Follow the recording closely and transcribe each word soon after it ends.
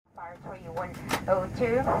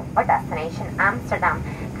102, our destination Amsterdam.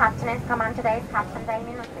 Captain is come on today's Captain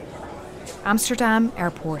Damien. Amsterdam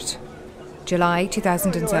Airport, July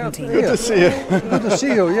 2017. Good to see you. Good to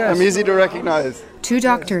see you, yes. I'm easy to recognise. Two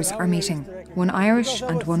doctors are meeting, one Irish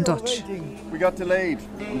and one Dutch. We got delayed.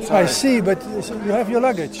 I see, but you have your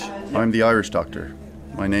luggage. I'm the Irish doctor.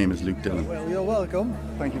 My name is Luke Dillon. Well, you're welcome.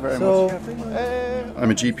 Thank you very much. I'm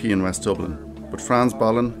a GP in West Dublin, but Franz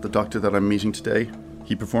Ballen, the doctor that I'm meeting today,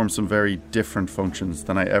 he performs some very different functions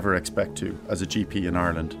than I ever expect to as a GP in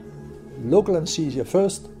Ireland. Local anesthesia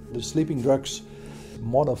first, the sleeping drugs,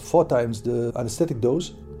 more than 4 times the anesthetic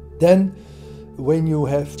dose. Then, when you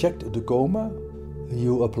have checked the coma,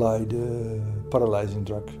 you apply the paralyzing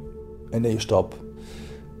drug and then you stop.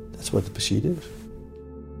 That's what the procedure is.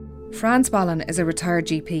 Franz Ballen is a retired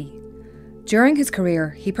GP. During his career,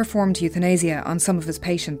 he performed euthanasia on some of his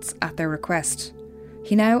patients at their request.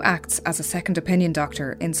 He now acts as a second opinion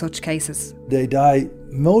doctor in such cases. They die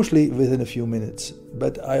mostly within a few minutes,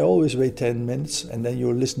 but I always wait 10 minutes and then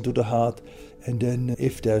you listen to the heart, and then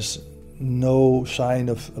if there's no sign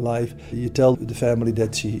of life, you tell the family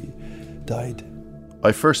that she died.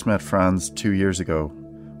 I first met Franz 2 years ago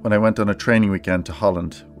when I went on a training weekend to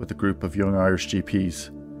Holland with a group of young Irish GPs.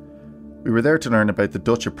 We were there to learn about the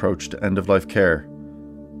Dutch approach to end-of-life care.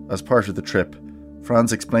 As part of the trip,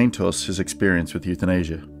 Franz explained to us his experience with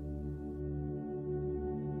euthanasia.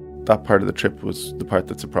 That part of the trip was the part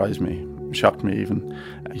that surprised me, shocked me even.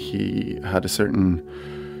 He had a certain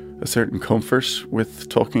comfort with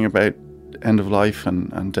talking about end-of-life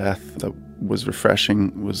and death that was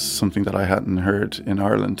refreshing, was something that I hadn't heard in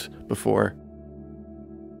Ireland before.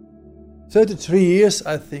 33 years,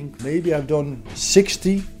 I think. Maybe I've done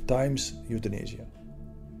 60 times euthanasia.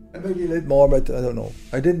 Maybe a little more, but I don't know.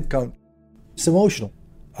 I didn't count. It's emotional.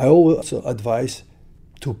 I also advise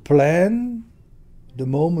to plan the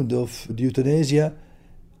moment of the euthanasia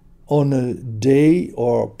on a day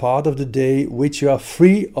or part of the day which you are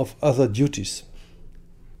free of other duties.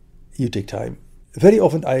 You take time. Very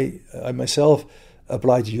often I myself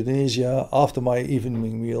apply to euthanasia after my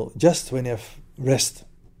evening meal, just when I have rest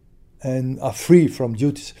and are free from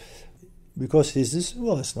duties. Because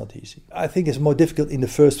it's not easy. I think it's more difficult in the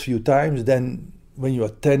first few times than when you are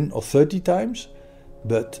 10 or 30 times,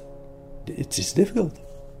 but it is difficult.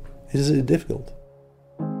 It is difficult.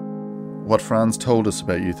 What Franz told us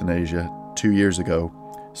about euthanasia 2 years ago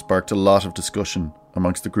sparked a lot of discussion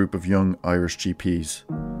amongst a group of young Irish GPs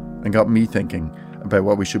and got me thinking about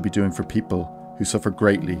what we should be doing for people who suffer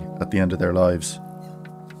greatly at the end of their lives.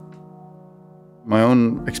 My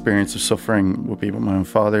own experience of suffering would be with my own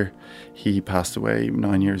father. He passed away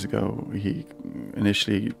 9 years ago. He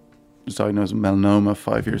initially was diagnosed with melanoma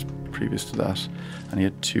 5 years previous to that, and he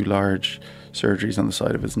had 2 large surgeries on the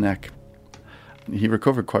side of his neck. He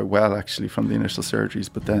recovered quite well actually from the initial surgeries,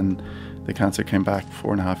 but then the cancer came back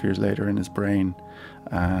 4.5 years later in his brain,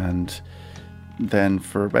 and then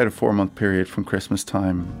for about a 4-month period from Christmas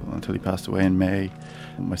time until he passed away in May,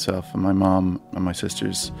 myself and my mom and my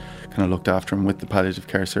sisters kind of looked after him with the palliative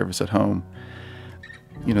care service at home.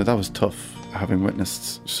 You know, that was tough, having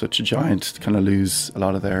witnessed such a giant kind of lose a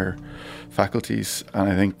lot of their faculties. And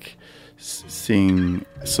I think seeing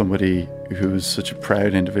somebody who's such a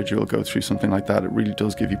proud individual go through something like that, it really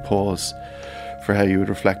does give you pause for how you would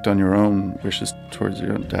reflect on your own wishes towards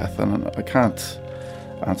your own death. And I can't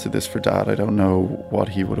answer this for Dad. I don't know what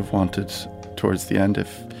he would have wanted towards the end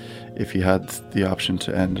if he had the option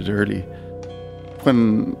to end it early.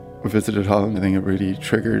 When we visited Holland, I think it really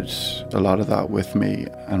triggered a lot of that with me,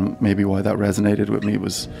 and maybe why that resonated with me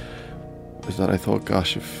was that I thought,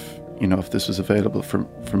 gosh, if this was available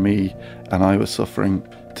for me and I was suffering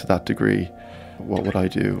to that degree, what would I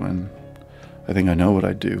do? And I think I know what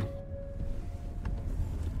I'd do.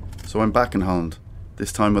 So I'm back in Holland,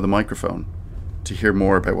 this time with a microphone, to hear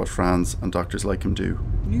more about what Franz and doctors like him do.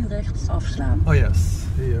 Oh yes,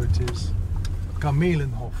 here it is.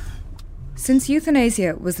 Kamelenhof. Since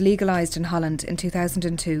euthanasia was legalised in Holland in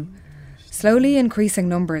 2002, slowly increasing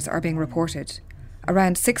numbers are being reported,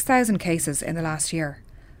 around 6,000 cases in the last year,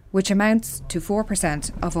 which amounts to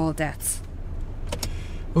 4% of all deaths.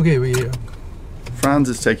 Okay, Franz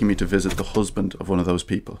is taking me to visit the husband of one of those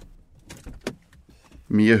people.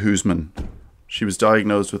 Mia Huisman. She was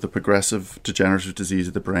diagnosed with a progressive degenerative disease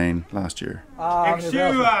of the brain last year.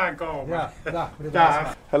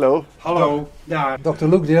 Hello. Hello. Dr.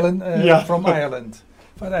 Luke Dillon from Ireland,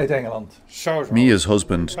 vanuit Engeland. Mia's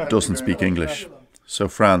husband doesn't speak English, so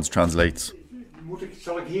Franz translates.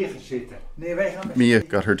 Mia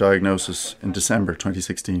got her diagnosis in December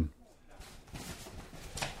 2016.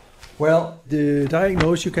 Well, the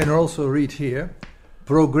diagnosis you can also read here.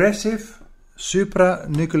 Progressive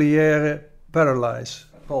supranuclear paralysis,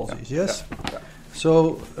 palsies, yes? Yeah.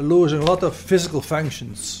 So losing a lot of physical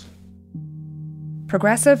functions.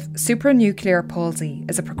 Progressive supranuclear palsy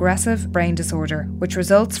is a progressive brain disorder which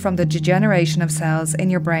results from the degeneration of cells in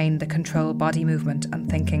your brain that control body movement and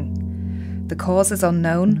thinking. The cause is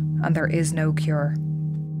unknown and there is no cure.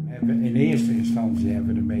 In eerste instantie hebben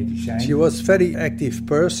we de medicijnen. She was a very active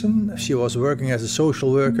person. She was working as a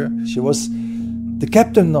social worker. She was the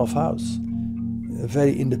captain of house. A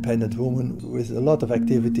very independent woman with a lot of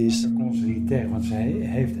activities.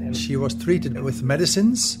 She was treated with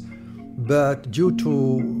medicines, but due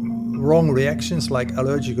to wrong reactions, like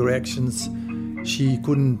allergic reactions, she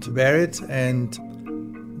couldn't bear it and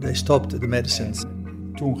they stopped the medicines.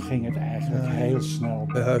 Toen ging het eigenlijk heel snel.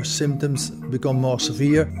 Her symptoms become more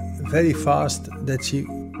severe, very fast, that she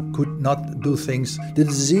could not do things. The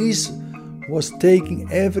disease was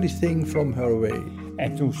taking everything from her away.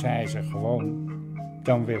 En toen zei ze gewoon,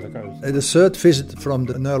 dan wil ik uit. At the third visit from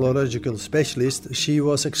the neurological specialist, she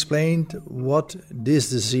was explained what this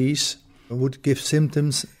disease would give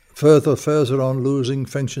symptoms further on losing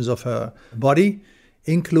functions of her body,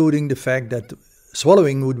 including the fact that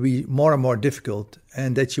swallowing would be more and more difficult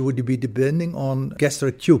and that she would be depending on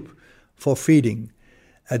gastric tube for feeding.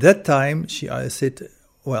 At that time, she said,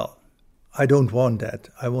 well, I don't want that.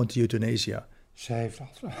 I want euthanasia.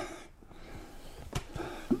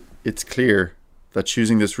 It's clear that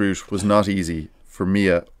choosing this route was not easy for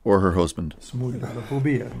Mia or her husband.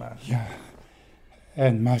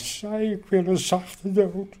 Ja. Maar zei, ik wil een zachte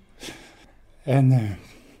dood. En,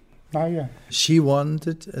 nou ja. She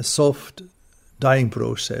wanted a soft dying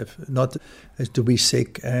process, not to be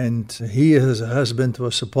sick, and he, as a husband,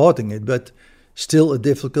 was supporting it, but still a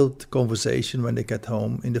difficult conversation when they get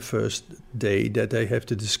home in the first day that they have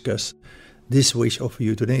to discuss this wish of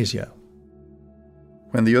euthanasia.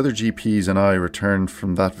 When the other GPs and I returned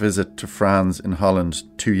from that visit to Franz in Holland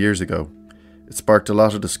 2 years ago, it sparked a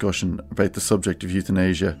lot of discussion about the subject of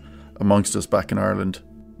euthanasia amongst us back in Ireland.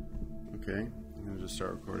 Okay, I'm going to just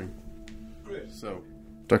start recording. Great. So,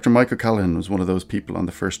 Dr. Michael Callahan was one of those people on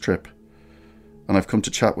the first trip, and I've come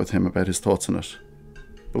to chat with him about his thoughts on it.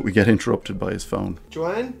 But we get interrupted by his phone.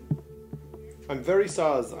 Joanne, I'm very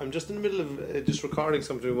sorry. I'm just in the middle of just recording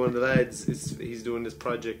something with one of the lads. He's doing this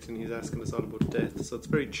project and he's asking us all about death, so it's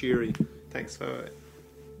very cheery. Thanks.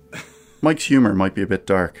 Mike's humour might be a bit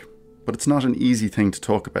dark, but it's not an easy thing to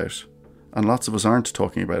talk about, and lots of us aren't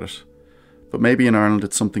talking about it. But maybe in Ireland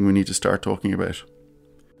it's something we need to start talking about.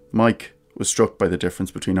 Mike was struck by the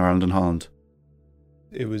difference between Ireland and Holland.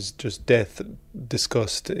 It was just death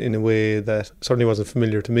discussed in a way that certainly wasn't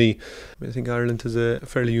familiar to me. I think Ireland has a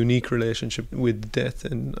fairly unique relationship with death,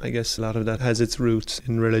 and I guess a lot of that has its roots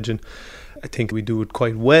in religion. I think we do it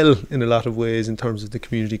quite well in a lot of ways in terms of the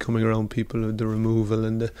community coming around people, the removal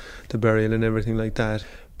and the burial and everything like that.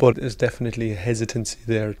 But there's definitely a hesitancy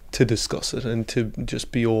there to discuss it and to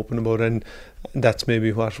just be open about it. And that's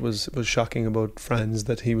maybe what was shocking about Franz,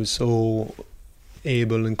 that he was so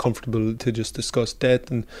able and comfortable to just discuss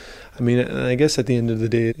death. And I mean, I guess at the end of the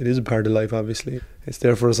day, it is a part of life, obviously. It's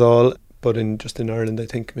there for us all. But in Ireland, I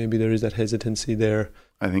think maybe there is that hesitancy there.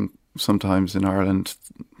 I think sometimes in Ireland,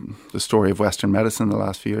 the story of Western medicine the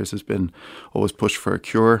last few years has been always push for a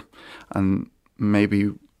cure. And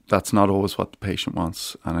maybe that's not always what the patient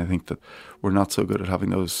wants. And I think that we're not so good at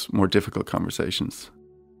having those more difficult conversations.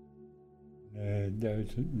 De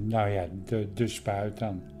spuit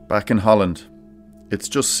dan. Back in Holland, it's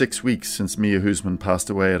just 6 weeks since Mia Husman passed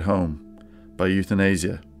away at home by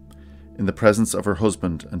euthanasia in the presence of her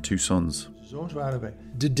husband and 2 sons.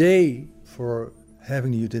 The day for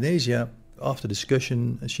having euthanasia, after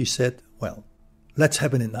discussion, she said, well, let's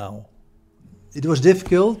happen it now. It was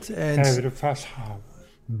difficult,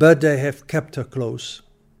 but they have kept her close,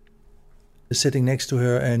 sitting next to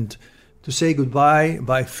her, and to say goodbye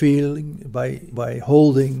by feeling, by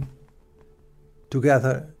holding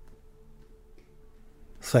together,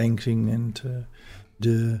 thanking, and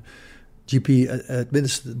the GP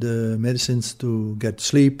administered the medicines to get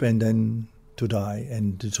sleep and then to die,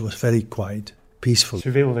 and it was very quiet, peaceful.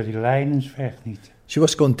 Ze wilde die lijdensweg niet. She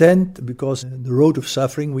was content because the road of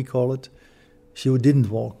suffering, we call it, she didn't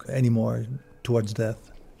walk anymore towards death.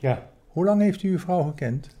 Ja. Hoe lang heeft u uw vrouw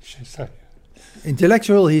gekend? 6 jaar.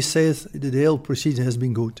 Intellectual, he says the whole procedure has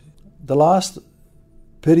been good. The last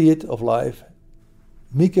period of life,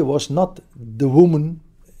 Mieke was not the woman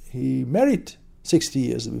he married 60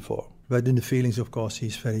 years before. But in the feelings, of course,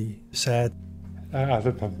 he's very sad.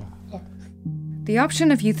 The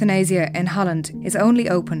option of euthanasia in Holland is only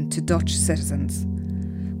open to Dutch citizens.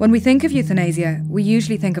 When we think of euthanasia, we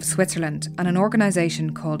usually think of Switzerland and an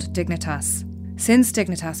organisation called Dignitas. Since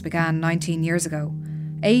Dignitas began 19 years ago,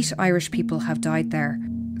 8 Irish people have died there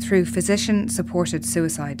through physician-supported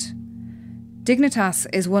suicide. Dignitas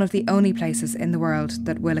is one of the only places in the world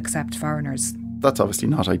that will accept foreigners. That's obviously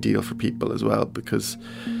not ideal for people as well, because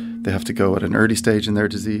they have to go at an early stage in their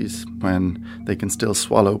disease when they can still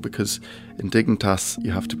swallow, because in Dignitas you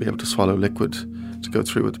have to be able to swallow liquid to go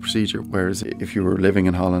through with the procedure, whereas if you were living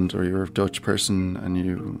in Holland or you're a Dutch person and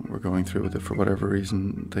you were going through with it for whatever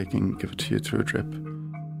reason, they can give it to you through a drip.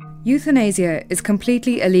 Euthanasia is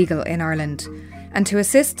completely illegal in Ireland, and to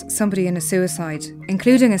assist somebody in a suicide,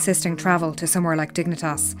 including assisting travel to somewhere like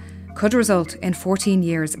Dignitas, could result in 14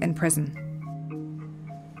 years in prison.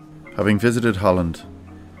 Having visited Holland,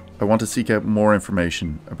 I want to seek out more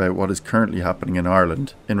information about what is currently happening in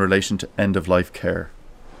Ireland in relation to end-of-life care.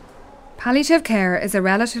 Palliative care is a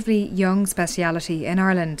relatively young speciality in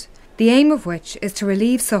Ireland, the aim of which is to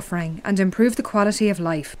relieve suffering and improve the quality of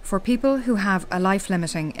life for people who have a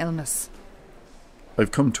life-limiting illness.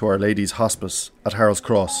 I've come to Our Lady's Hospice at Harold's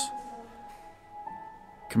Cross.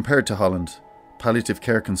 Compared to Holland, palliative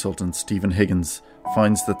care consultant Stephen Higgins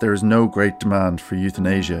finds that there is no great demand for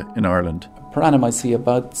euthanasia in Ireland. Per annum I see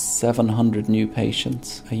about 700 new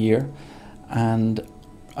patients a year, and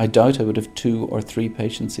I doubt I would have 2 or 3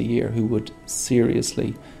 patients a year who would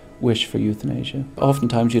seriously wish for euthanasia.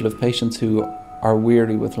 Oftentimes you'll have patients who are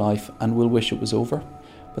weary with life and will wish it was over,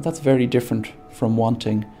 but that's very different from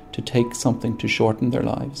wanting to take something to shorten their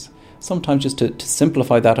lives. Sometimes just to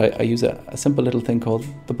simplify that, I use a simple little thing called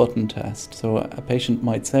the button test. So a patient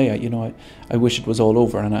might say, I wish it was all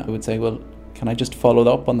over, and I would say, well, can I just follow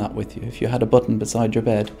up on that with you? If you had a button beside your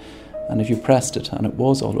bed and if you pressed it and it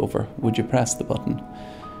was all over, would you press the button?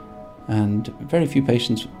 And very few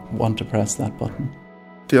patients want to press that button.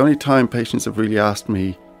 The only time patients have really asked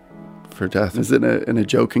me for death is in a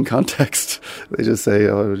joking context. They just say,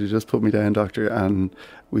 oh, would you just put me down, doctor? And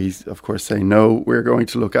we, of course, say, no, we're going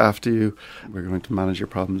to look after you. We're going to manage your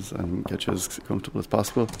problems and get you as comfortable as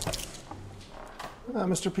possible.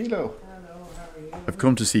 Mr. Pilo. Hello, how are you? I've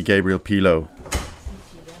come to see Gabriel Pilo,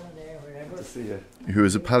 Good to see you. who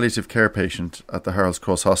is a palliative care patient at the Harold's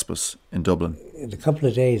Cross Hospice in Dublin. In a couple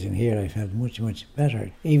of days in here I felt much, much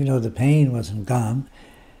better. Even though the pain wasn't gone,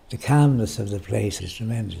 the calmness of the place is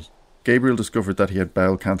tremendous. Gabriel discovered that he had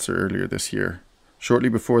bowel cancer earlier this year. Shortly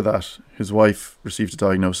before that, his wife received a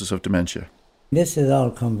diagnosis of dementia. This has all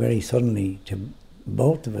come very suddenly to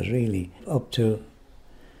both of us, really. Up to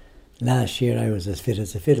last year I was as fit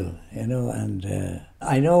as a fiddle, and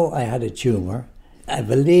I know I had a tumour. I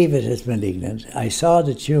believe it is malignant. I saw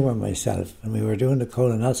the tumour myself and we were doing the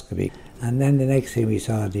colonoscopy, and then the next thing we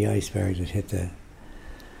saw the iceberg that hit the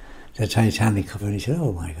Titanic cover, and he said,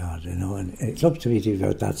 oh my God, and it looked to me to be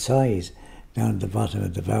about that size down at the bottom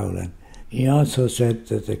of the bowel. And he also said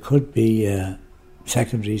that there could be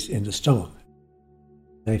secondaries in the stomach.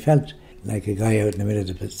 I felt like a guy out in the middle of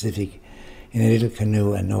the Pacific in a little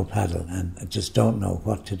canoe and no paddle, and I just don't know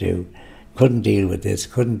what to do. Couldn't deal with this,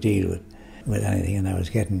 couldn't deal with anything, and I was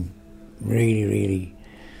getting really, really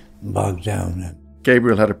bogged down.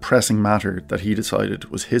 Gabriel had a pressing matter that he decided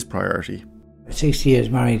was his priority. 60 years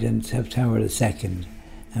married in September the 2nd,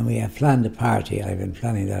 and we have planned a party. I've been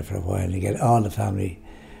planning that for a while, to get all the family,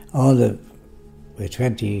 with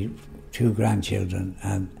 22 grandchildren,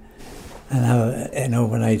 and have an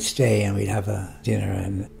overnight stay, and we'd have a dinner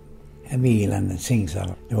and a meal and a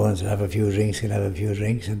sing-song. The ones that have a few drinks can have a few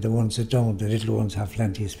drinks, and the ones that don't, the little ones, have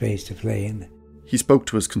plenty of space to play in. He spoke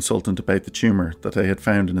to his consultant about the tumour that they had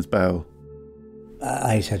found in his bowel.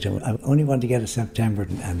 I said to him, I only want to get to September,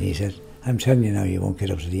 and he said, I'm telling you now, you won't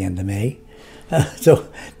get up to the end of May. So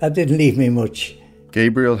that didn't leave me much.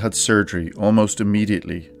 Gabriel had surgery almost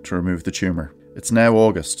immediately to remove the tumour. It's now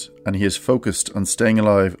August, and he is focused on staying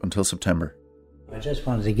alive until September. I just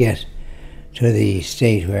wanted to get to the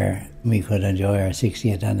state where we could enjoy our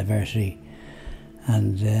 60th anniversary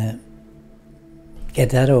and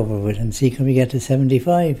get that over with and see can we get to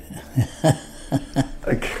 75.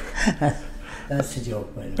 That's a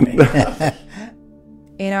joke, by the way.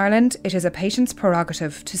 In Ireland, it is a patient's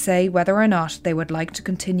prerogative to say whether or not they would like to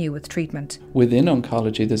continue with treatment. Within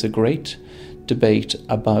oncology, there's a great debate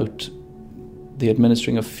about the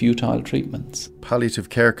administering of futile treatments. Palliative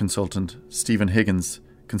care consultant Stephen Higgins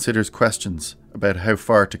considers questions about how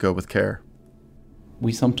far to go with care.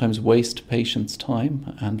 We sometimes waste patients'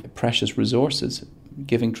 time and precious resources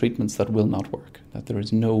giving treatments that will not work, that there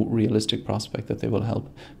is no realistic prospect that they will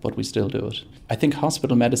help, but we still do it. I think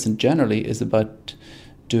hospital medicine generally is about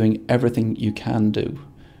doing everything you can do,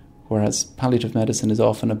 whereas palliative medicine is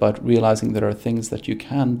often about realising there are things that you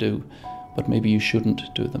can do, but maybe you shouldn't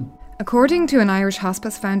do them. According to an Irish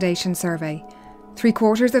Hospice Foundation survey,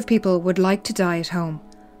 3/4 of people would like to die at home,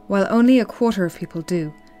 while only 1/4 of people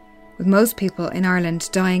do, with most people in Ireland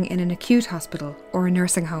dying in an acute hospital or a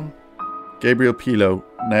nursing home. Gabriel Pilo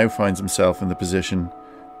now finds himself in the position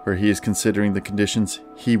where he is considering the conditions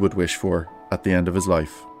he would wish for at the end of his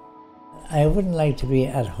life. I wouldn't like to be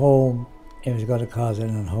at home if it was going to cause an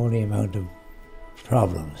unholy amount of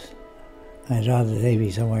problems. I'd rather they be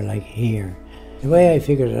somewhere like here. The way I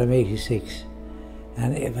figured it, I'm 86,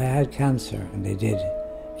 and if I had cancer and they did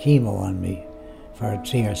chemo on me for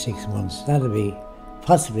 3 or 6 months, that'd be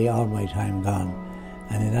possibly all my time gone,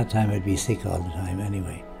 and in that time I'd be sick all the time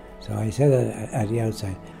anyway. So I said at the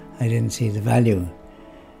outset, I didn't see the value,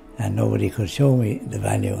 and nobody could show me the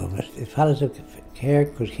value of it. If palliative care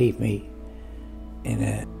could keep me in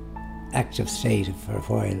an active state for a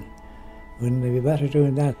while, wouldn't it be better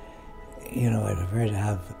doing that? You know, I prefer to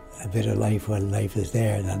have a bit of life while life is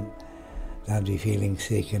there than be feeling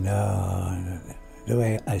sick and the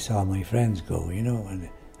way I saw my friends go, you know, and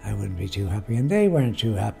I wouldn't be too happy, and they weren't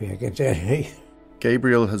too happy, I can tell you.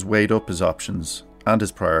 Gabriel has weighed up his options and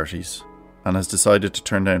his priorities and has decided to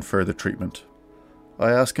turn down further treatment.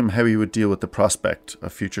 I ask him how he would deal with the prospect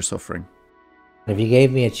of future suffering. If you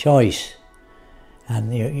gave me a choice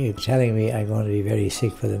and you're telling me I'm going to be very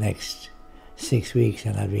sick for the next 6 weeks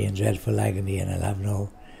and I'll be in dreadful agony and I'll have no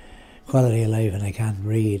quality of life and I can't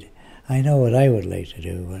breathe, I know what I would like to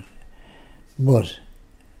do, but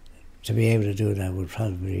to be able to do that would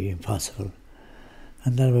probably be impossible.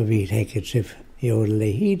 And that would be take a trip,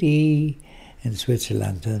 yodelahidi, in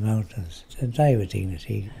Switzerland to the mountains, to die with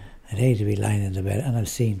dignity. I'd hate to be lying in the bed, and I've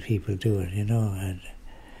seen people do it, you know, and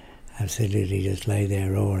absolutely just lie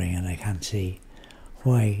there roaring, and I can't see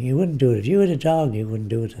why. You wouldn't do it. If you had a dog, you wouldn't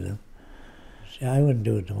do it to them. I wouldn't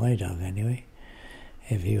do it to my dog anyway,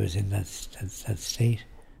 if he was in that state.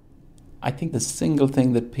 I think the single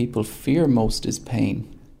thing that people fear most is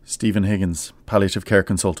pain. Stephen Higgins, palliative care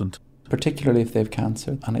consultant. Particularly if they have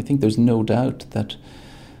cancer. And I think there's no doubt that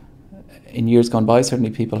in years gone by, certainly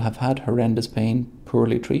people have had horrendous pain,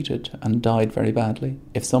 poorly treated, and died very badly.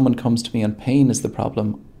 If someone comes to me and pain is the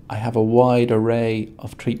problem, I have a wide array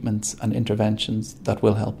of treatments and interventions that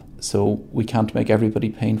will help. So we can't make everybody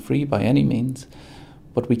pain-free by any means,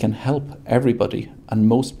 but we can help everybody, and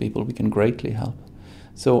most people we can greatly help.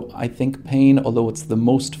 So I think pain, although it's the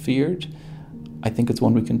most feared, I think it's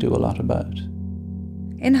one we can do a lot about.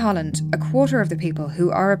 In Holland, 1/4 of the people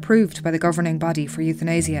who are approved by the governing body for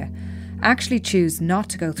euthanasia actually choose not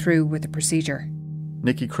to go through with the procedure.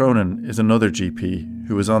 Nikki Cronin is another GP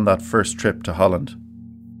who was on that first trip to Holland.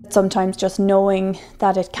 Sometimes just knowing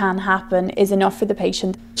that it can happen is enough for the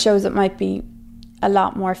patient. It shows it might be a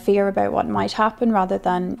lot more fear about what might happen rather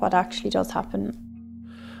than what actually does happen.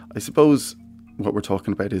 I suppose what we're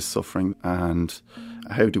talking about is suffering and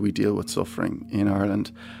how do we deal with suffering in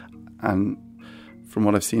Ireland. And from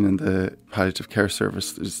what I've seen in the palliative care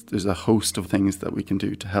service, there's a host of things that we can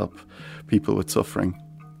do to help people with suffering.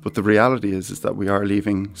 But the reality is that we are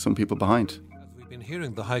leaving some people behind. We've been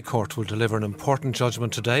hearing the High Court will deliver an important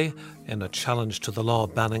judgment today in a challenge to the law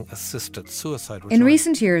banning assisted suicide. In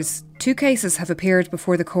recent years, 2 cases have appeared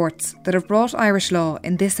before the courts that have brought Irish law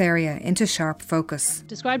in this area into sharp focus.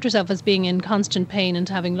 Described herself as being in constant pain and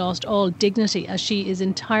having lost all dignity as she is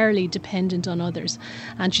entirely dependent on others.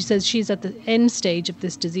 And she says she's at the end stage of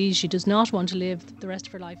this disease. She does not want to live the rest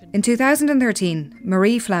of her life. In 2013,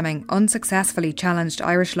 Marie Fleming unsuccessfully challenged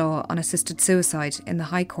Irish law on assisted suicide in the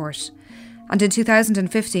High Court. And in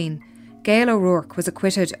 2015, Gail O'Rourke was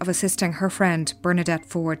acquitted of assisting her friend Bernadette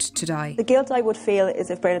Ford to die. The guilt I would feel is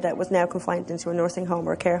if Bernadette was now confined into a nursing home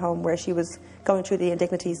or a care home where she was going through the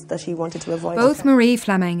indignities that she wanted to avoid. Both Marie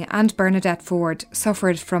Fleming and Bernadette Ford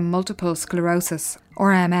suffered from multiple sclerosis,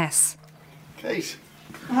 or MS. Kate.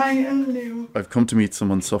 Hi, hello. I've come to meet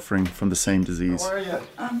someone suffering from the same disease. How are you?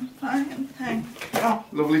 I'm fine, thank you.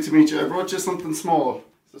 Lovely to meet you. I brought you something small.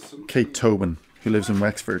 Kate Tobin, who lives in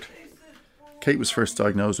Wexford. Kate was first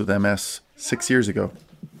diagnosed with MS 6 years ago.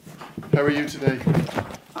 How are you today?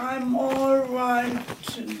 I'm all right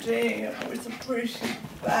today. It was a pretty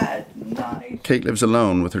bad night. Kate lives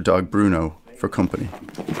alone with her dog Bruno for company.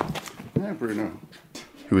 Yeah, Bruno.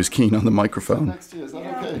 Who is keen on the microphone. Next to you, is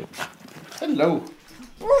that okay? Hello.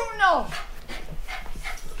 Bruno!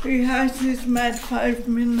 He has his mad 5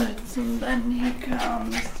 minutes and then he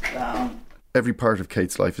calms down. Every part of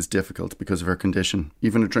Kate's life is difficult because of her condition.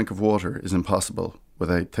 Even a drink of water is impossible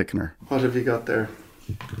without thickener. What have you got there?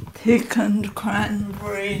 Thickened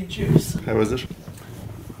cranberry juice. How is it?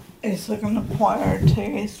 It's like an acquired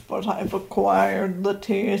taste, but I've acquired the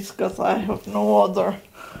taste because I have no other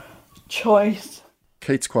choice.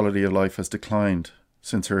 Kate's quality of life has declined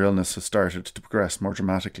since her illness has started to progress more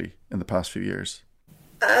dramatically in the past few years.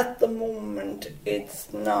 At the moment,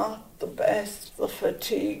 it's not the best. The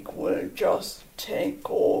fatigue will just take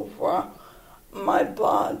over my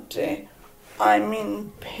body. I'm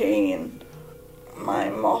in pain. My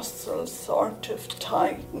muscles sort of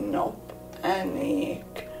tighten up and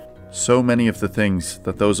ache. So many of the things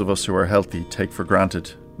that those of us who are healthy take for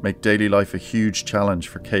granted make daily life a huge challenge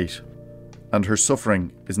for Kate. And her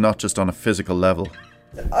suffering is not just on a physical level.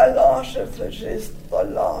 A lot of it is the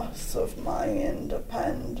loss of my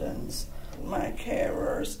independence. My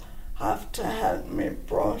carers have to help me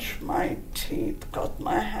brush my teeth because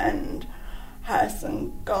my hand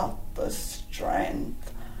hasn't got the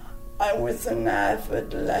strength. I was an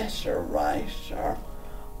avid letter writer,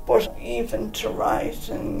 but even to write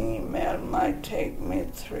an email might take me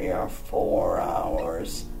 3 or 4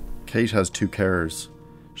 hours. Kate has 2 carers.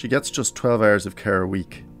 She gets just 12 hours of care a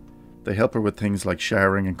week. They help her with things like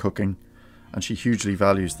showering and cooking, and she hugely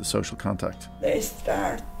values the social contact. They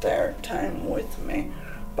start their time with me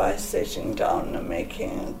by sitting down and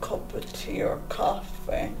making a cup of tea or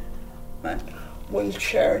coffee. And we'll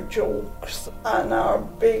share jokes, and our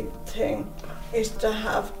big thing is to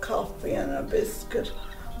have coffee and a biscuit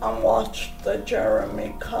and watch the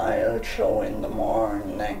Jeremy Kyle show in the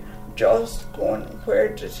morning, just going, where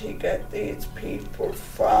did he get these people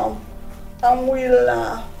from? And we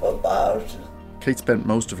laugh about it. Kate spent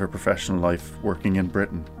most of her professional life working in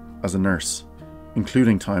Britain as a nurse,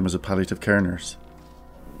 including time as a palliative care nurse.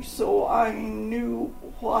 So I knew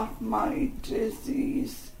what my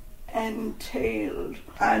disease entailed,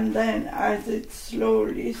 and then as it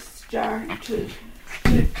slowly started to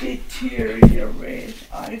deteriorate,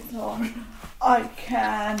 I thought, I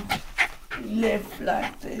can't live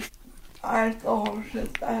like this. I thought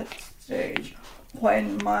at that stage,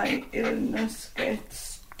 when my illness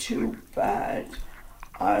gets too bad,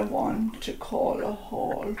 I want to call a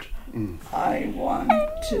halt. I want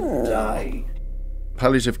to die.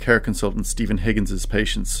 Palliative care consultant Stephen Higgins'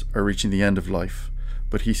 patients are reaching the end of life,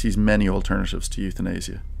 but he sees many alternatives to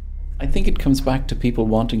euthanasia. I think it comes back to people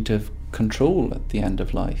wanting to have control at the end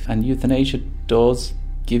of life, and euthanasia does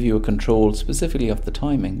give you a control specifically of the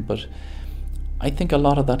timing, but I think a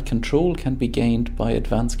lot of that control can be gained by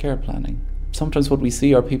advanced care planning. Sometimes what we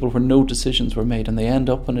see are people where no decisions were made and they end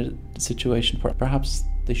up in a situation where perhaps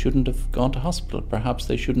they shouldn't have gone to hospital, perhaps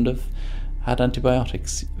they shouldn't have had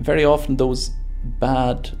antibiotics. Very often those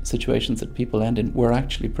bad situations that people end in were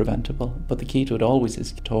actually preventable, but the key to it always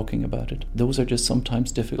is talking about it. Those are just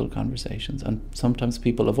sometimes difficult conversations, and sometimes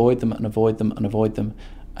people avoid them and avoid them and avoid them,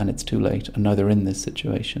 and it's too late, and now they're in this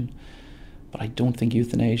situation. But I don't think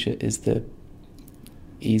euthanasia is the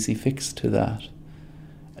easy fix to that,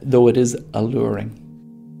 though it is alluring.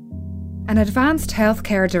 An Advanced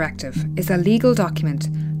Healthcare Directive is a legal document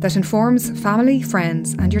that informs family,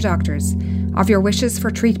 friends and your doctors of your wishes for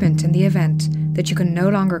treatment in the event that you can no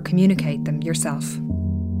longer communicate them yourself.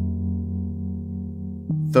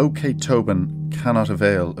 Though Kate Tobin cannot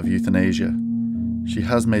avail of euthanasia, she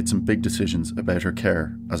has made some big decisions about her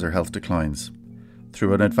care as her health declines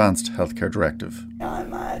through an Advanced Healthcare Directive.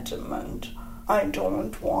 I'm adamant. I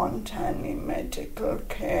don't want any medical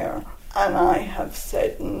care, and I have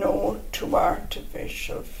said no to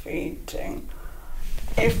artificial feeding.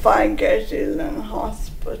 If I get ill in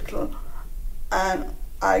hospital and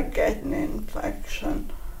I get an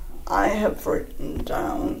infection, I have written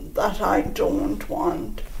down that I don't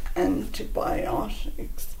want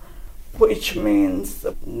antibiotics, which means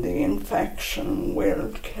that the infection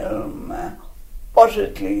will kill me. But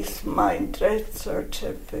at least my death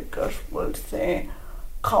certificate will say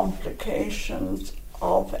complications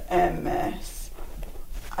of MS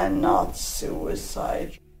and not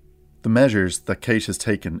suicide. The measures that Kate has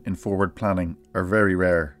taken in forward planning are very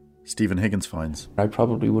rare, Stephen Higgins finds. I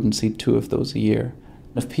probably wouldn't see 2 of those a year.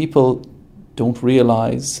 If people don't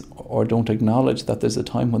realise or don't acknowledge that there's a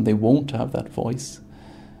time when they won't have that voice,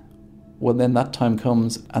 well then that time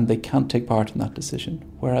comes and they can't take part in that decision.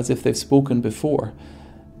 Whereas if they've spoken before,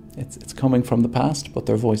 it's coming from the past, but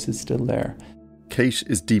their voice is still there. Kate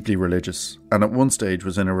is deeply religious and at one stage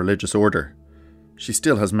was in a religious order. She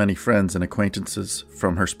still has many friends and acquaintances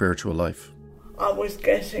from her spiritual life. I was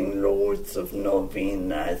getting loads of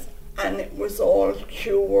novenas and it was all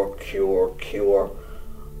cure, cure, cure.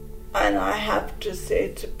 And I have to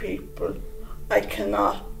say to people, I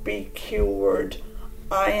cannot be cured.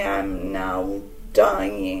 I am now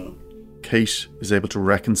dying. Kate is able to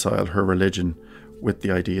reconcile her religion with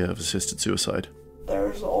the idea of assisted suicide.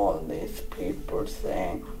 There's all these people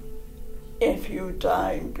saying, if you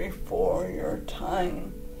die before your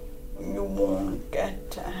time, you won't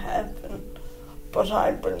get to heaven. but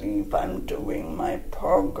I believe I'm doing my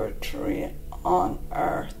purgatory on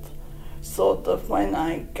earth, so that when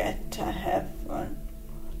I get to heaven,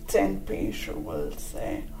 St. Peter will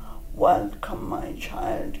say, "Welcome, my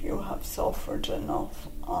child, you have suffered enough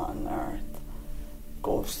on earth.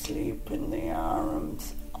 Go sleep in the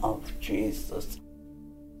arms of Jesus."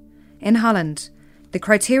 In Holland, the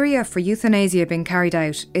criteria for euthanasia being carried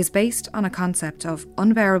out is based on a concept of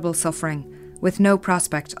unbearable suffering with no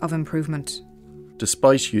prospect of improvement.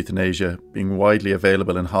 Despite euthanasia being widely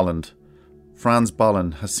available in Holland, Frans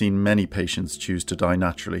Bollen has seen many patients choose to die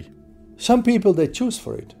naturally. Some people, they choose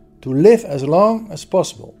for it, to live as long as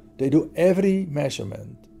possible. They do every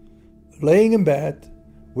measurement. Laying in bed,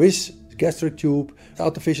 with gastric tube,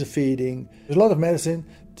 artificial feeding, there's a lot of medicine,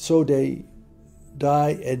 so they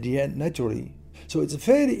die at the end naturally. So it's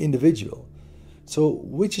very individual. So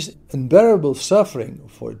which is unbearable suffering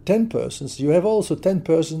for 10 persons, you have also 10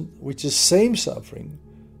 persons which is same suffering.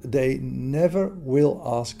 They never will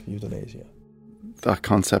ask euthanasia. That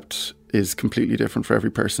concept is completely different for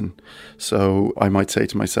every person. So I might say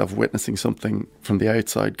to myself, witnessing something from the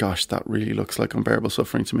outside, gosh, that really looks like unbearable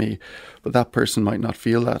suffering to me. But that person might not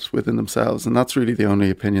feel that within themselves. And that's really the only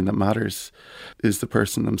opinion that matters, is the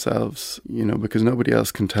person themselves, because nobody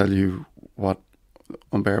else can tell you what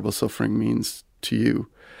unbearable suffering means to you.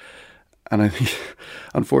 And I think,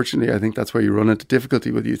 unfortunately, I think that's where you run into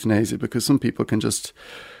difficulty with euthanasia, because some people can just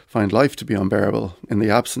find life to be unbearable in the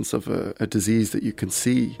absence of a disease that you can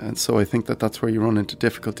see. And so I think that that's where you run into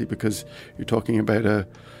difficulty, because you're talking about a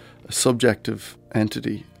subjective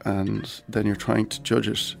entity and then you're trying to judge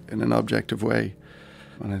it in an objective way.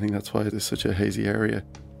 And I think that's why there's such a hazy area.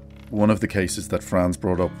 One of the cases that Frans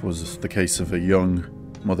brought up was the case of a young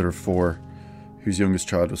mother of 4 whose youngest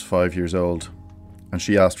child was 5 years old, and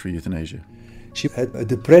she asked for euthanasia. She had a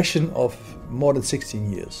depression of more than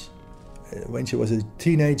 16 years. When she was a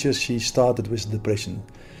teenager, she started with depression.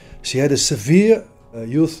 She had a severe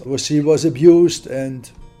youth where she was abused, and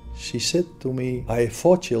she said to me, "I have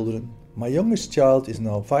 4 children. My youngest child is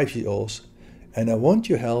now 5 years old, and I want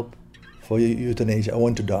your help for euthanasia. I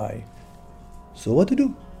want to die." So what to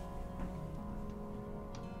do?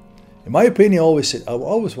 In my opinion, I always said, I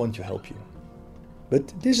always want to help you.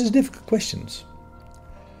 But this is difficult questions.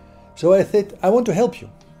 So I said, I want to help you.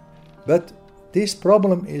 But this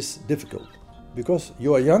problem is difficult because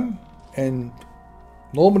you are young, and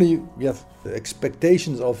normally we have the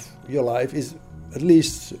expectations of your life is at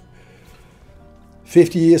least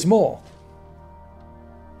 50 years more.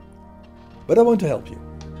 But I want to help you.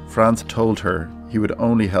 Frans told her he would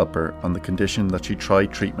only help her on the condition that she try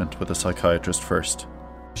treatment with a psychiatrist first.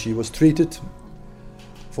 She was treated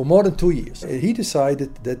for more than 2 years. He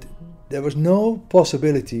decided that there was no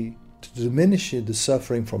possibility to diminish the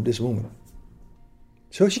suffering from this woman.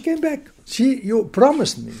 So she came back. You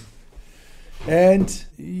promised me. And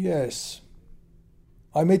yes,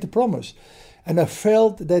 I made the promise. And I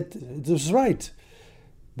felt that it was right.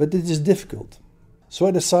 But it is difficult. So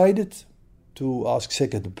I decided to ask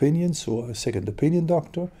second opinions, so a second opinion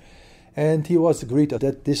doctor. And he was agreed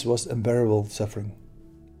that this was unbearable suffering.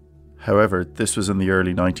 However, this was in the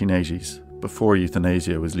early 1980s, before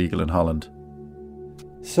euthanasia was legal in Holland.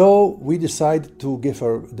 So we decided to give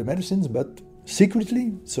her the medicines, but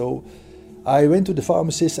secretly. So I went to the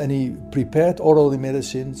pharmacist and he prepared all the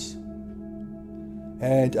medicines.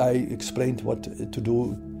 And I explained what to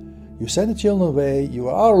do. You send the children away, you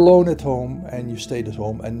are alone at home, and you stayed at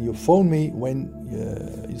home, and you phone me when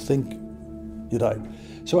you think you died.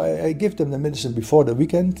 So I give them the medicine before the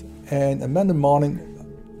weekend, and on Monday morning,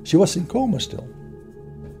 she was in coma still.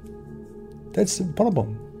 That's the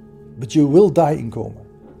problem. But you will die in coma.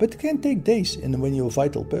 But it can take days when you're a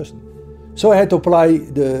vital person. So I had to apply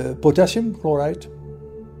the potassium chloride.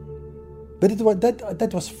 But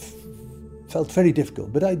that felt very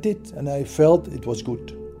difficult. But I did, and I felt it was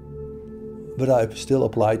good. But I still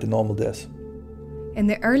applied the normal death. In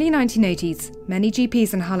the early 1980s, many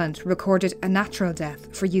GPs in Holland recorded a natural death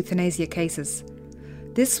for euthanasia cases.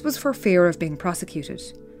 This was for fear of being prosecuted.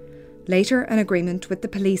 Later, an agreement with the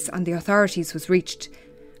police and the authorities was reached,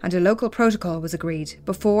 and a local protocol was agreed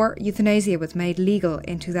before euthanasia was made legal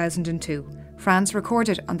in 2002. Frans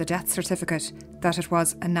recorded on the death certificate that it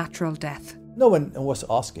was a natural death. No one was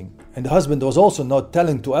asking, and the husband was also not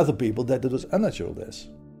telling to other people that it was a natural death.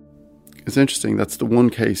 It's interesting, that's the one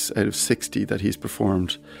case out of 60 that he's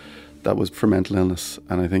performed that was for mental illness,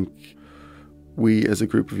 and I think we as a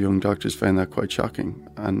group of young doctors found that quite shocking.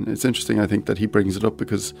 And it's interesting, I think, that he brings it up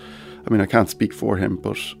because, I can't speak for him,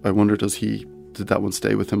 but I wonder did that one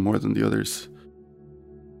stay with him more than the others?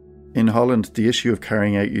 In Holland, the issue of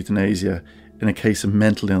carrying out euthanasia in a case of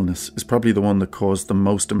mental illness is probably the one that caused the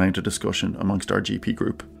most amount of discussion amongst our GP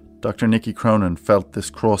group. Dr. Nikki Cronin felt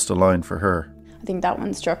this crossed a line for her. I think that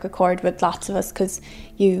one struck a chord with lots of us because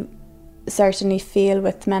you certainly feel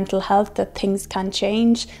with mental health that things can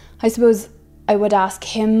change. I suppose I would ask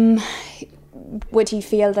him, would he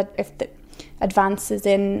feel that if the advances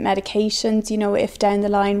in medications, if down the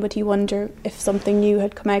line, would he wonder if something new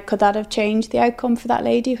had come out, could that have changed the outcome for that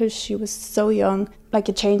lady because she was so young? Like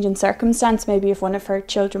a change in circumstance, maybe if one of her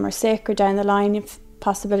children were sick, or down the line, if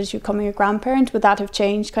possibility of becoming a grandparent, would that have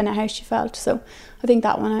changed kind of how she felt? So I think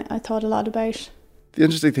that one I thought a lot about. The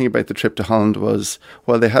interesting thing about the trip to Holland was,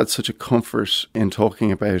 while they had such a comfort in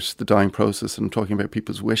talking about the dying process and talking about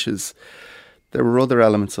people's wishes, there were other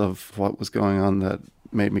elements of what was going on that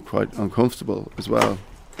made me quite uncomfortable as well.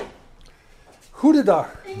 Goedendag.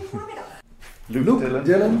 Luke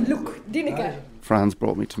Dillon. Luke Dillon. Franz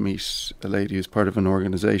brought me to meet a lady who's part of an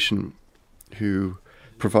organisation who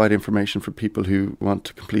provide information for people who want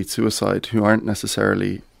to complete suicide, who aren't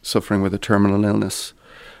necessarily suffering with a terminal illness.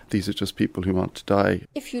 These are just people who want to die.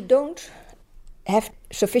 If you don't have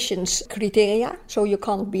sufficient criteria, so you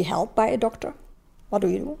can't be helped by a doctor, what do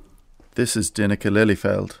you do? This is Dineke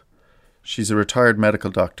Lelyveld. She's a retired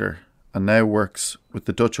medical doctor and now works with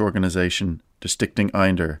the Dutch organisation De Stichting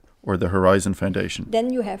Einde, or the Horizon Foundation.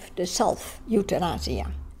 Then you have the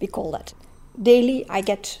self-euthanasia, we call that. Daily I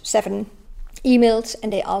get 7 emails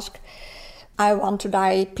and they ask, I want to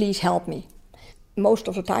die, please help me. Most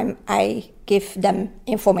of the time I give them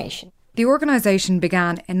information. The organisation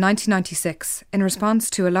began in 1996 in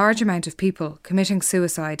response to a large amount of people committing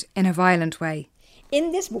suicide in a violent way.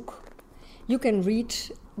 In this book you can read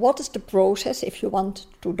what is the process if you want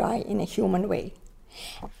to die in a human way.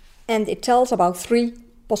 And it tells about 3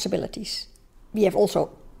 possibilities. We have also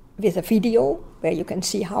with a video where you can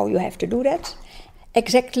see how you have to do that.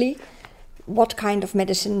 Exactly what kind of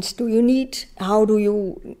medicines do you need? How do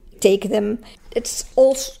you take them? It's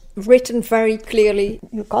all written very clearly.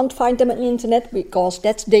 You can't find them on the internet because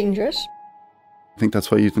that's dangerous. I think that's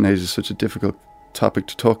why euthanasia is such a difficult topic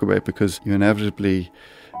to talk about, because you inevitably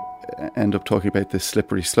end up talking about this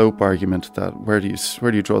slippery slope argument that where do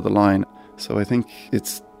you draw the line? So I think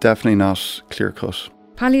it's definitely not clear-cut.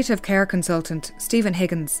 Palliative care consultant Stephen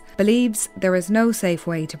Higgins believes there is no safe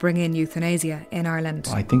way to bring in euthanasia in Ireland.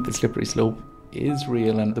 I think the slippery slope is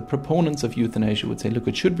real, and the proponents of euthanasia would say, look,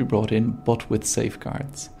 it should be brought in, but with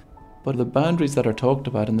safeguards. But the boundaries that are talked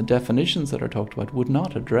about and the definitions that are talked about would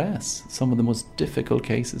not address some of the most difficult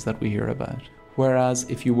cases that we hear about. Whereas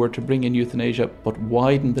if you were to bring in euthanasia but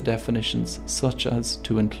widen the definitions such as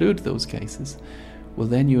to include those cases, well,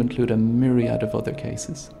 then you include a myriad of other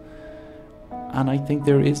cases. And I think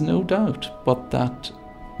there is no doubt but that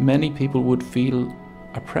many people would feel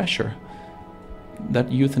a pressure that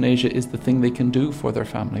euthanasia is the thing they can do for their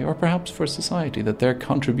family, or perhaps for society, that their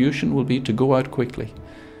contribution will be to go out quickly.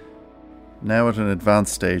 Now at an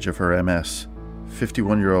advanced stage of her MS,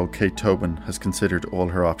 51-year-old Kate Tobin has considered all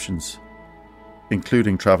her options,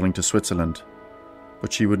 including travelling to Switzerland,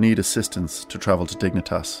 but she would need assistance to travel to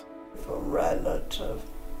Dignitas. If a relative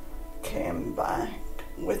came back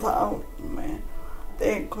without me,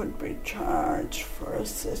 they could be charged for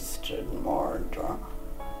assisted murder.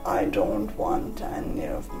 I don't want any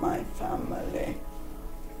of my family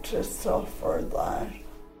to suffer that.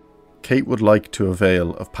 Kate would like to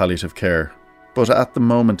avail of palliative care, but at the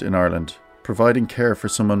moment in Ireland, providing care for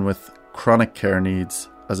someone with chronic care needs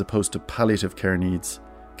as opposed to palliative care needs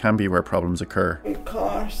can be where problems occur.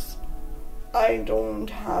 Because I don't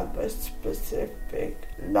have a specific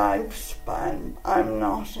lifespan, I'm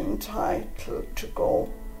not entitled to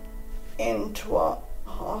go into a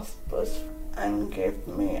hospice and give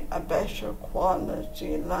me a better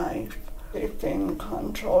quality life. If in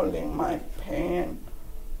controlling my pain,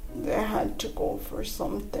 they had to go for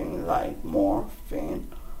something like morphine,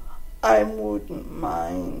 I wouldn't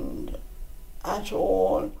mind at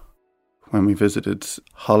all. When we visited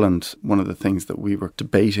Holland, one of the things that we were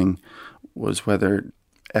debating was whether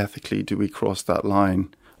ethically do we cross that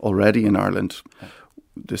line already in Ireland.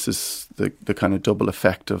 This is the kind of double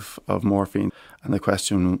effect of morphine. And the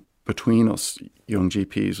question between us young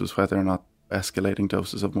GPs was whether or not escalating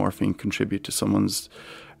doses of morphine contribute to someone's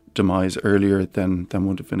demise earlier than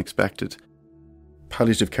would have been expected.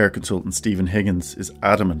 Palliative care consultant Stephen Higgins is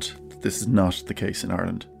adamant that this is not the case in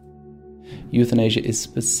Ireland. Euthanasia is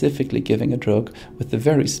specifically giving a drug with the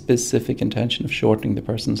very specific intention of shortening the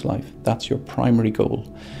person's life. That's your primary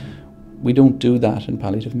goal. We don't do that in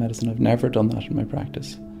palliative medicine. I've never done that in my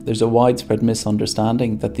practice. There's a widespread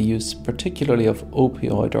misunderstanding that the use particularly of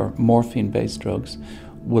opioid or morphine-based drugs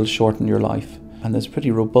will shorten your life. And there's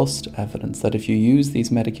pretty robust evidence that if you use these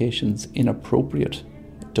medications in appropriate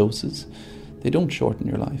doses, they don't shorten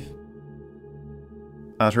your life.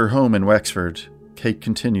 At her home in Wexford, Kate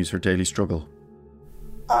continues her daily struggle.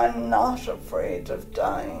 I'm not afraid of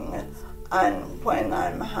dying, and when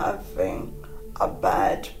I'm having a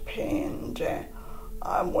bad pain day,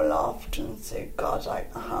 I will often say, God,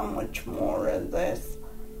 how much more of this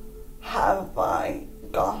have I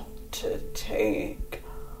got to take?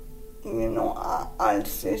 You know, I'll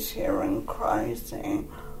sit here and cry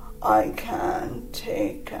saying, I can't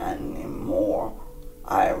take any more.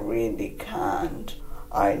 I really can't.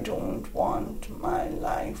 I don't want my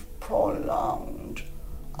life prolonged.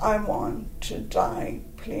 I want to die.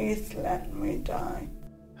 Please let me die.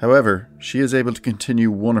 However, she is able to continue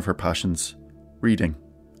one of her passions, reading.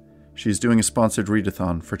 She is doing a sponsored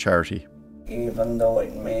readathon for charity. Even though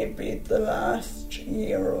it may be the last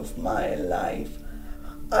year of my life,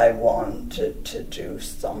 I wanted to do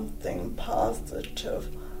something positive.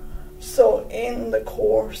 So in the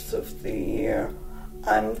course of the year,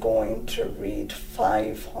 I'm going to read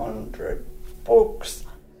 500 books.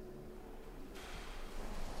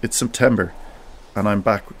 It's September, and I'm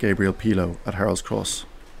back with Gabriel Pilo at Harold's Cross.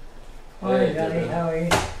 Hi, Danny, how are you?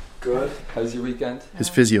 Good. How's your weekend? His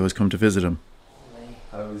physio has come to visit him.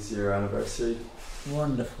 How was your anniversary?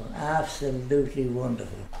 Wonderful, absolutely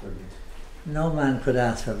wonderful. Brilliant. No man could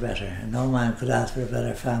ask for better. No man could ask for a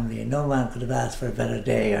better family. No man could have asked for a better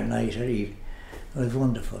day or night or evening. It was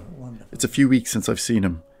wonderful, wonderful. It's a few weeks since I've seen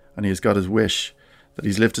him, and he has got his wish that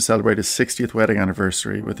he's lived to celebrate his 60th wedding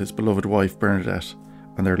anniversary with his beloved wife Bernadette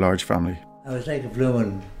and their large family. I was like a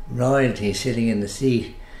blooming royalty sitting in the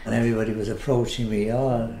seat, and everybody was approaching me.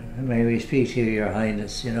 Oh, may we speak to you, Your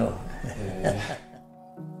Highness, you know.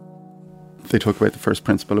 They talk about the first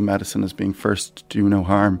principle of medicine as being first, do no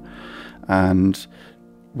harm. And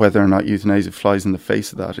whether or not euthanasia flies in the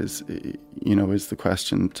face of that is the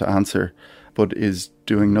question to answer. But is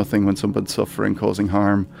doing nothing when someone's suffering, causing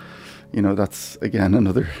harm, that's again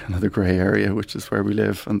another grey area, which is where we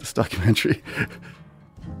live on this documentary.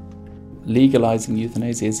 Legalising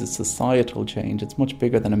euthanasia is a societal change. It's much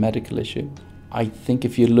bigger than a medical issue. I think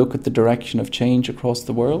if you look at the direction of change across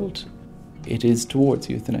the world, it is towards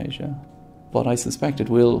euthanasia. But I suspect it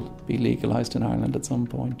will be legalised in Ireland at some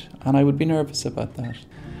point. And I would be nervous about that.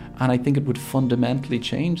 And I think it would fundamentally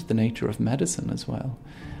change the nature of medicine as well.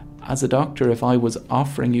 As a doctor, if I was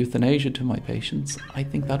offering euthanasia to my patients, I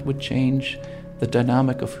think that would change the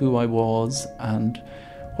dynamic of who I was and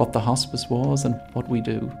what the hospice was and what we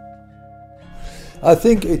do. I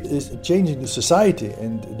think it is changing the society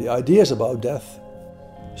and the ideas about death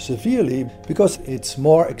severely, because it's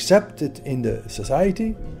more accepted in the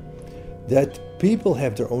society that people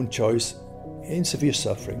have their own choice in severe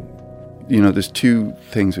suffering. There's two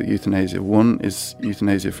things with euthanasia. One is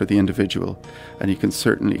euthanasia for the individual, and you can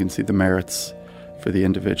see the merits for the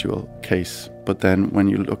individual case. But then when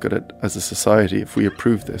you look at it as a society, if we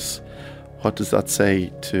approve this, what does that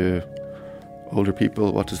say to older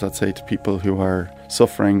people? What does that say to people who are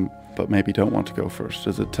suffering but maybe don't want to go for it?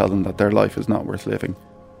 Does it tell them that their life is not worth living?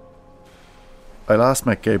 I last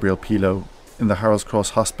met Gabriel Pilo in the Harold's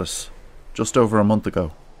Cross Hospice just over a month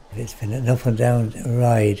ago. It's been an up and down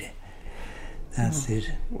ride. That's it.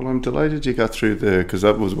 Well, I'm delighted you got through because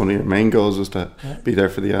that was one of your main goals, was to be there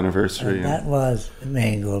for the anniversary. That was the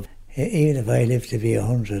main goal. Even if I live to be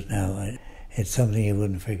 100 now, it's something you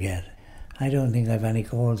wouldn't forget. I don't think I've any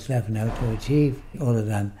goals left now to achieve other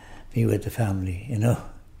than be with the family,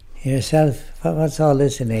 Yourself, what's all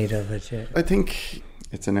this in aid of it? I think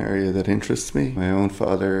it's an area that interests me. My own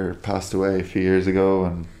father passed away a few years ago,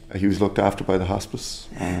 and he was looked after by the hospice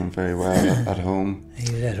very well at home.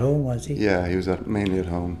 He was at home, was he? Yeah, he was mainly at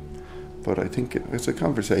home. But I think it's a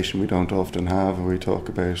conversation we don't often have, where we talk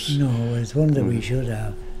about... No, it's one that we should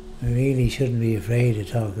have. We really shouldn't be afraid to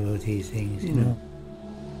talk about these things,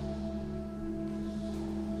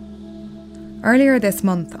 Earlier this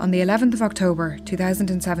month, on the 11th of October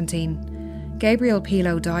 2017, Gabriel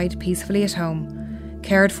Pilo died peacefully at home,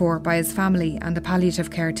 cared for by his family and the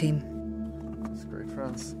palliative care team. That's great,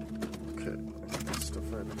 Franz. Okay.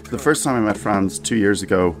 The first time I met Franz 2 years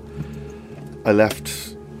ago, I left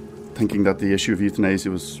thinking that the issue of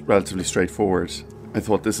euthanasia was relatively straightforward. I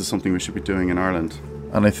thought this is something we should be doing in Ireland.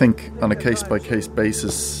 And I think on a case-by-case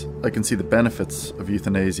basis, I can see the benefits of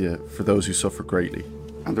euthanasia for those who suffer greatly.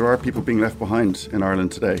 And there are people being left behind in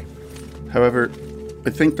Ireland today. However,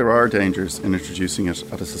 I think there are dangers in introducing it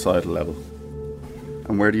at a societal level.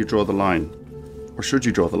 And where do you draw the line? Or should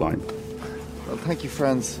you draw the line? Well, thank you,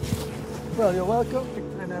 Franz. Well, you're welcome,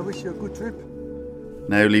 and I wish you a good trip.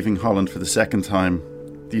 Now leaving Holland for the second time,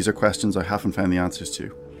 These are questions I haven't found the answers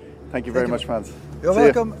to. Thank you very much, Franz. You're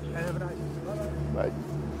welcome. Have a nice Bye.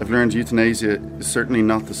 I've learned euthanasia is certainly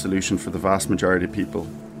not the solution for the vast majority of people.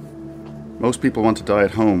 Most people want to die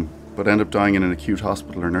at home, but end up dying in an acute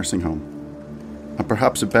hospital or nursing home. And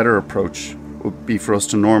perhaps a better approach would be for us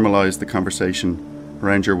to normalise the conversation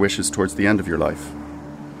around your wishes towards the end of your life.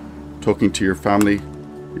 Talking to your family,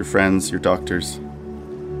 your friends, your doctors,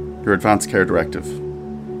 your advanced care directive.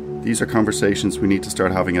 These are conversations we need to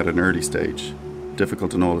start having at an early stage,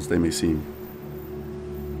 difficult and all as they may seem.